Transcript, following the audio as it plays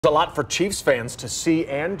There's a lot for Chiefs fans to see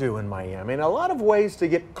and do in Miami, and a lot of ways to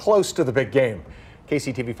get close to the big game.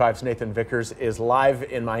 KCTV5's Nathan Vickers is live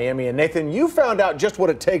in Miami. And Nathan, you found out just what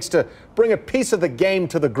it takes to bring a piece of the game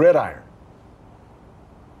to the gridiron.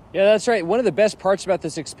 Yeah, that's right. One of the best parts about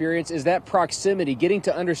this experience is that proximity, getting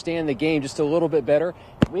to understand the game just a little bit better.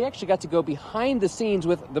 We actually got to go behind the scenes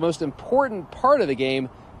with the most important part of the game,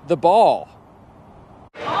 the ball.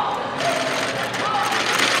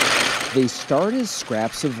 They start as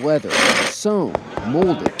scraps of leather, sewn,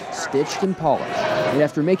 molded, stitched, and polished. And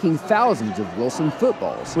after making thousands of Wilson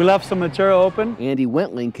footballs, we left some material open. Andy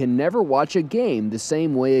Wentling can never watch a game the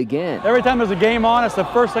same way again. Every time there's a game on, it's the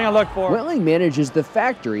first thing I look for. Wentling manages the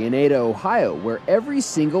factory in Ada, Ohio, where every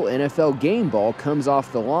single NFL game ball comes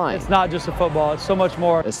off the line. It's not just a football, it's so much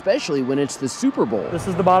more. Especially when it's the Super Bowl. This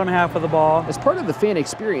is the bottom half of the ball. As part of the fan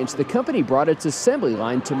experience, the company brought its assembly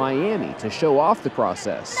line to Miami to show off the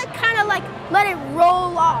process. I kind of like let it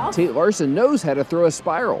roll off. Tate Larson knows how to throw a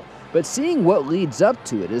spiral, but seeing what leads up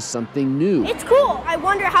to it is something new. It's cool. I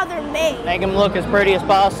wonder how they're made. Make them look as pretty as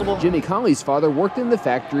possible. Jimmy Conley's father worked in the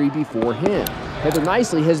factory before him. Heather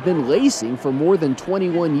Nicely has been lacing for more than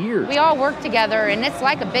 21 years. We all work together, and it's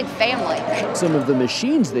like a big family. Some of the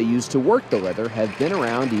machines they use to work the leather have been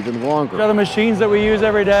around even longer. These are the machines that we use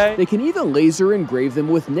every day. They can even laser engrave them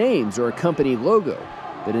with names or a company logo.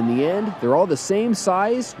 But in the end, they're all the same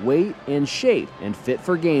size, weight, and shape, and fit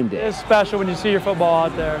for game day. It's special when you see your football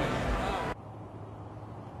out there.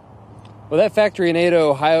 Well, that factory in Ada,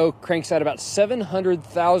 Ohio cranks out about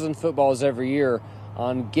 700,000 footballs every year.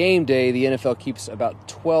 On game day, the NFL keeps about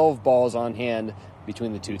 12 balls on hand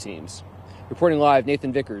between the two teams. Reporting live,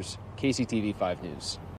 Nathan Vickers, KCTV 5 News.